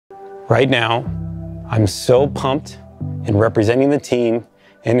Right now, I'm so pumped in representing the team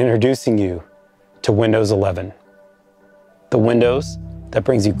and introducing you to Windows 11. The Windows that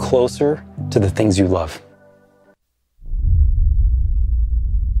brings you closer to the things you love.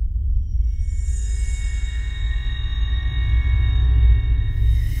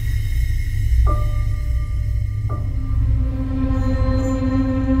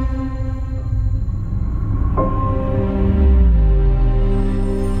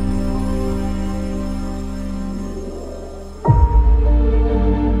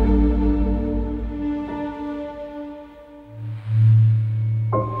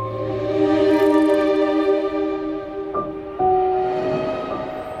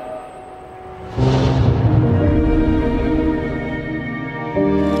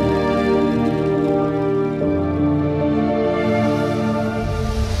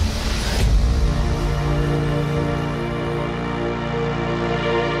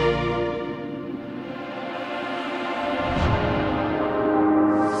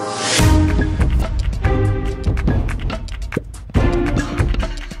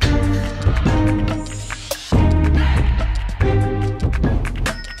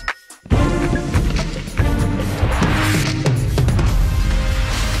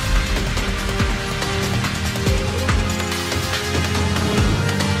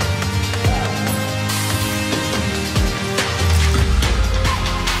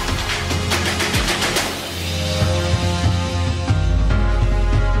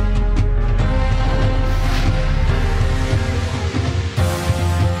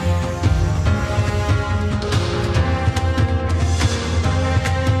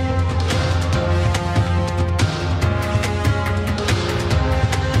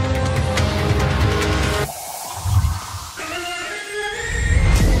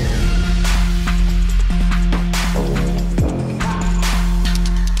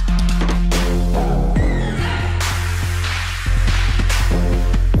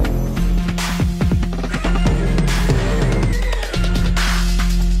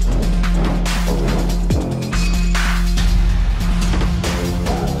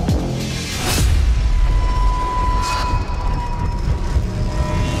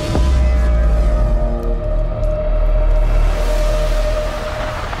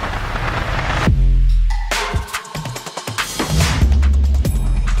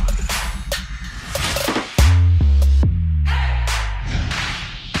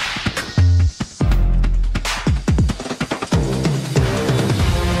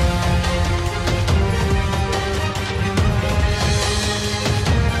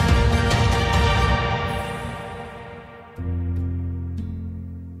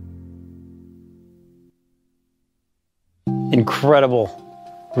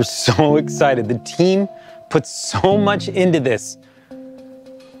 Incredible. We're so excited. The team put so much into this.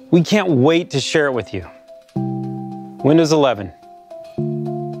 We can't wait to share it with you. Windows 11.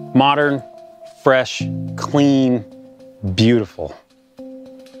 Modern, fresh, clean, beautiful.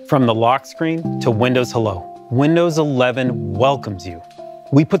 From the lock screen to Windows Hello, Windows 11 welcomes you.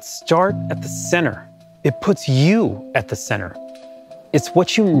 We put Start at the center. It puts you at the center. It's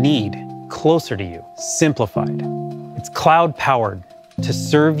what you need closer to you, simplified. It's cloud-powered to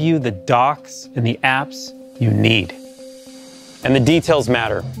serve you the docs and the apps you need. And the details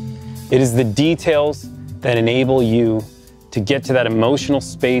matter. It is the details that enable you to get to that emotional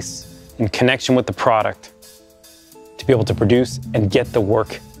space and connection with the product, to be able to produce and get the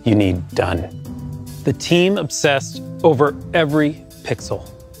work you need done. The team obsessed over every pixel,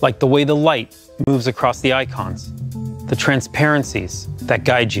 like the way the light moves across the icons, the transparencies that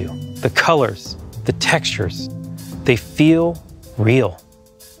guide you, the colors, the textures. They feel real.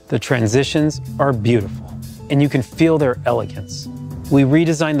 The transitions are beautiful, and you can feel their elegance. We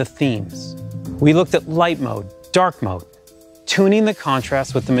redesigned the themes. We looked at light mode, dark mode, tuning the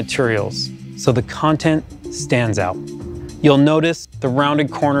contrast with the materials so the content stands out. You'll notice the rounded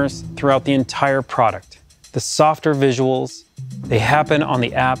corners throughout the entire product. The softer visuals, they happen on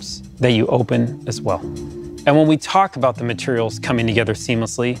the apps that you open as well. And when we talk about the materials coming together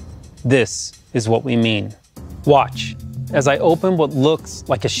seamlessly, this is what we mean. Watch as I open what looks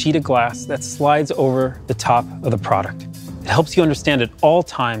like a sheet of glass that slides over the top of the product. It helps you understand at all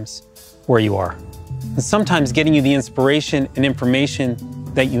times where you are. And sometimes getting you the inspiration and information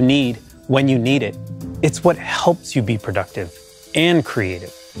that you need when you need it. It's what helps you be productive and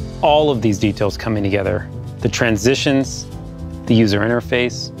creative. All of these details coming together, the transitions, the user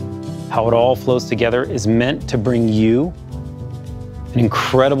interface, how it all flows together is meant to bring you an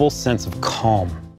incredible sense of calm.